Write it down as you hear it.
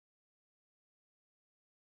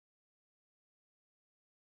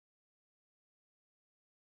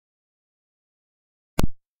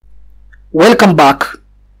Welcome back.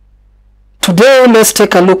 Today let's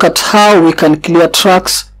take a look at how we can clear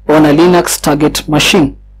tracks on a Linux target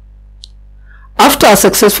machine. After a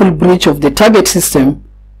successful breach of the target system,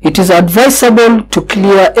 it is advisable to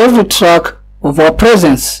clear every track of our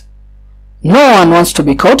presence. No one wants to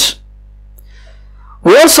be caught.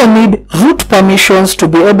 We also need root permissions to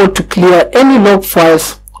be able to clear any log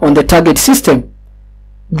files on the target system.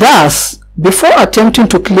 Thus, before attempting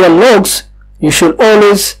to clear logs, you should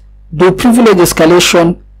always do privilege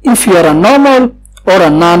escalation if you are a normal or a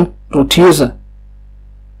non-root user.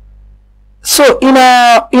 So in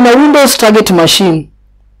a Windows target machine,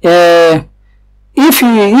 if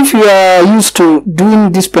you are used to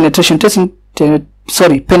doing this penetration testing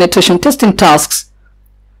tasks,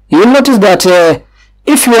 you will notice that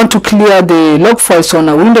if you want to clear the log files on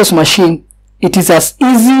a Windows machine, it is as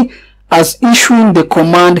easy as issuing the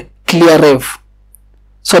command clearrev.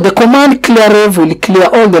 So the command clearrev will clear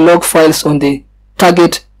all the log files on the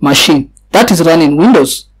target machine that is running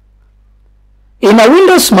Windows. In a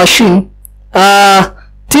Windows machine,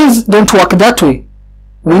 things don't work that way.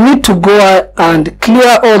 We need to go and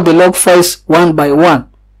clear all the log files one by one.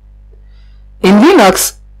 In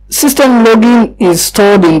Linux, system logging is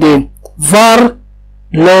stored in the var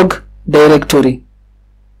log directory.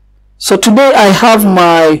 So today I have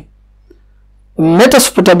my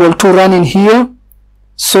Metasploitable 2 running here.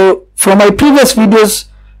 So from my previous videos,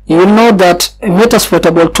 you will know that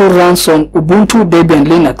Metasploitable 2 runs on Ubuntu, Debian,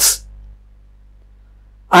 Linux.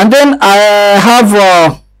 And then I have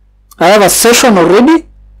a session already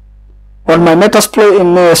on my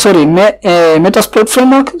Metasploit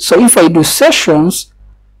framework. So if I do sessions,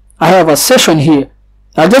 I have a session here.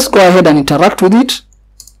 I'll just go ahead and interact with it.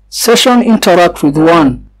 Session interact with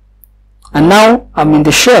 1. And now I'm in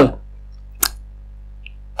the shell.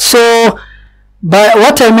 So by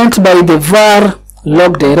what I meant by the var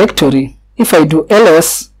log directory, if I do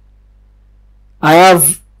ls, I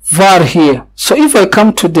have var here. So if I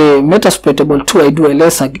come to the Metasploitable 2, I do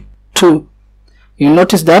ls2, you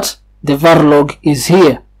notice that the var log is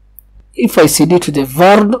here. If I cd to the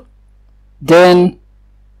var, then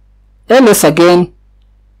ls again,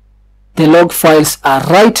 the log files are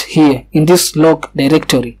right here in this log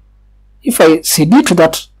directory. If I cd to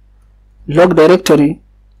that log directory,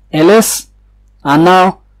 ls, and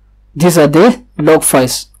now these are the log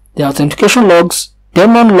files, the authentication logs,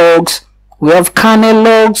 daemon logs, we have kernel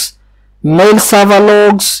logs, mail server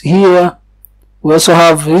logs here, we also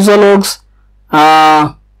have user logs,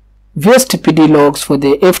 vstpd logs for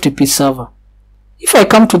the FTP server. If I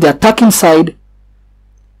come to the attacking side,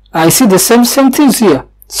 I see the same things here.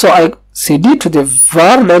 So I cd to the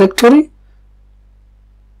var directory,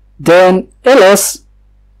 then ls,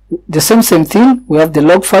 the same thing, we have the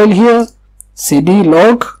log file here, cd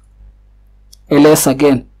log, ls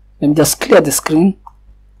again. Let me just clear the screen,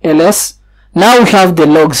 ls. Now we have the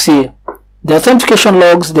logs here, the authentication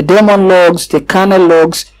logs, the daemon logs, the kernel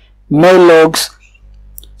logs, mail logs.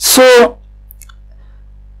 So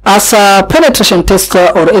as a penetration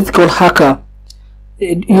tester or ethical hacker,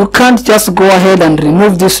 you can't just go ahead and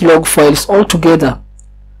remove these log files altogether,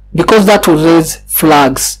 because that will raise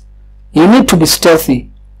flags. You need to be stealthy.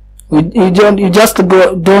 You just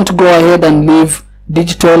don't go ahead and leave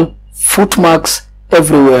digital footmarks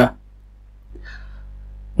everywhere.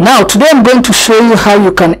 Now today I'm going to show you how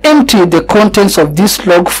you can empty the contents of these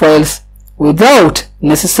log files without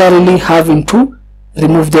necessarily having to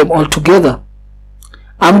remove them altogether.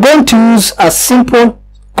 I'm going to use a simple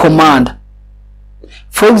command.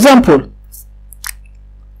 For example,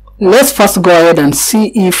 let's first go ahead and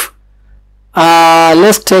see if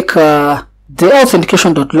let's take the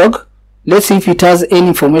authentication.log. Let's see if it has any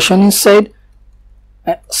information inside.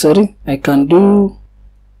 Sorry, I can do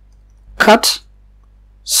cut.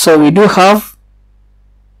 So we do have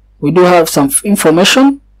some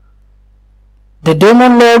information. The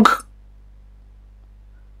daemon log.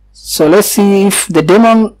 So let's see if the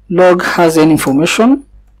daemon log has any information.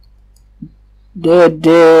 The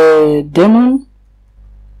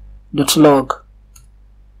daemon.log.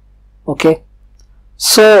 Okay.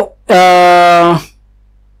 So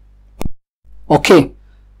okay.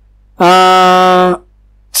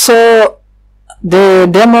 So the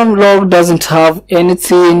daemon log doesn't have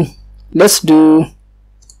anything. Let's do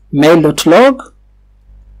mail.log.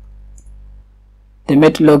 The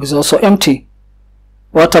mail log is also empty.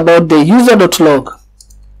 What about the user.log?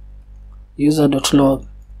 User.log.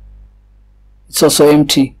 It's also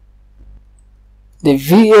empty. The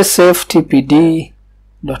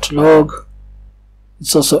vsftpd.log.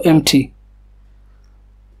 It's also empty.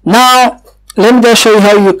 Now let me just show you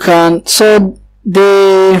how you can. So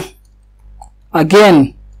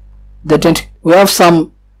again, we have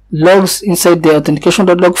some logs inside the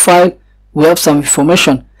authentication.log file. We have some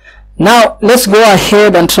information. Now let's go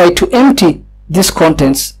ahead and try to empty these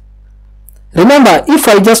contents. Remember, if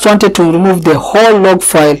I just wanted to remove the whole log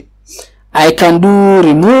file, I can do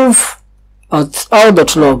remove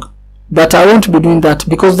out.log, but I won't be doing that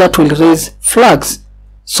because that will raise flags.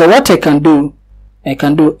 So what I can do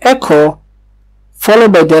echo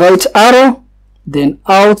followed by the right arrow, then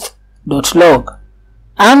out.log,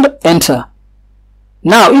 and enter.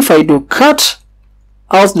 Now if I do cut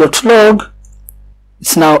out.log,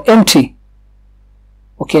 it's now empty.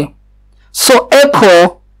 Okay, so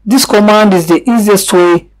echo, this command is the easiest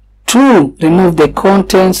way to remove the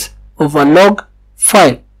contents of a log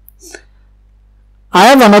file. I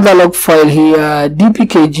have another log file here,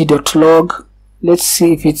 dpkg.log. Let's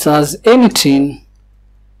see if it has anything.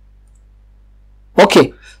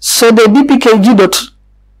 Okay, so the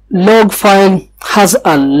dpkg.log file has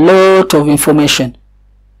a lot of information,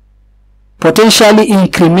 potentially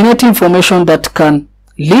incriminating information that can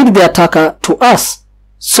lead the attacker to us.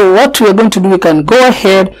 So what we are going to do, we can go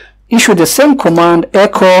ahead, issue the same command,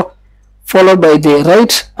 echo followed by the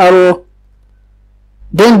right arrow,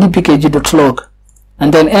 then dpkg.log,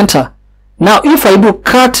 and then enter. Now if I do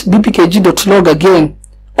cut dpkg.log again,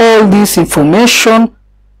 all this information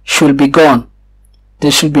should be gone.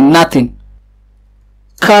 There should be nothing.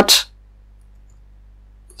 Cut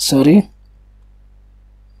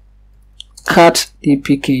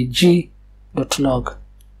dpkg.log.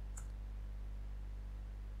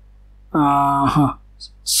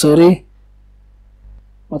 Sorry,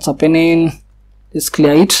 what's happening? Let's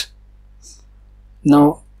clear it.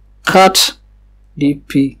 Now cut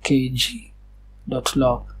dpkg.log.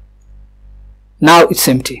 Now it's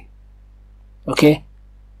empty. Okay,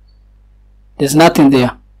 there's nothing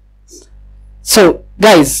there. So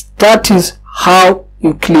guys, that is how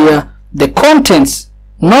you clear the contents,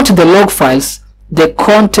 not the log files, the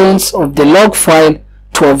contents of the log file,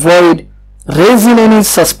 to avoid raising any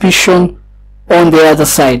suspicion on the other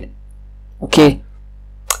side. Okay,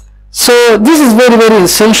 so this is very, very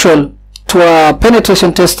essential to a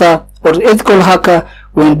penetration tester or ethical hacker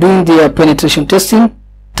when doing their penetration testing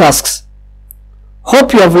tasks.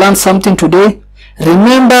 Hope you have learned something today.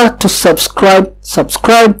 Remember to subscribe.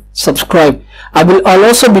 I'll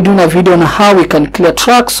also be doing a video on how we can clear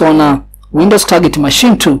tracks on a Windows target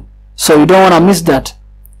machine too, so you don't want to miss that.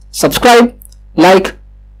 Subscribe, like,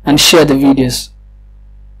 and share the videos.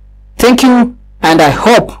 Thank you, and I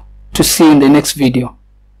hope to see you in the next video.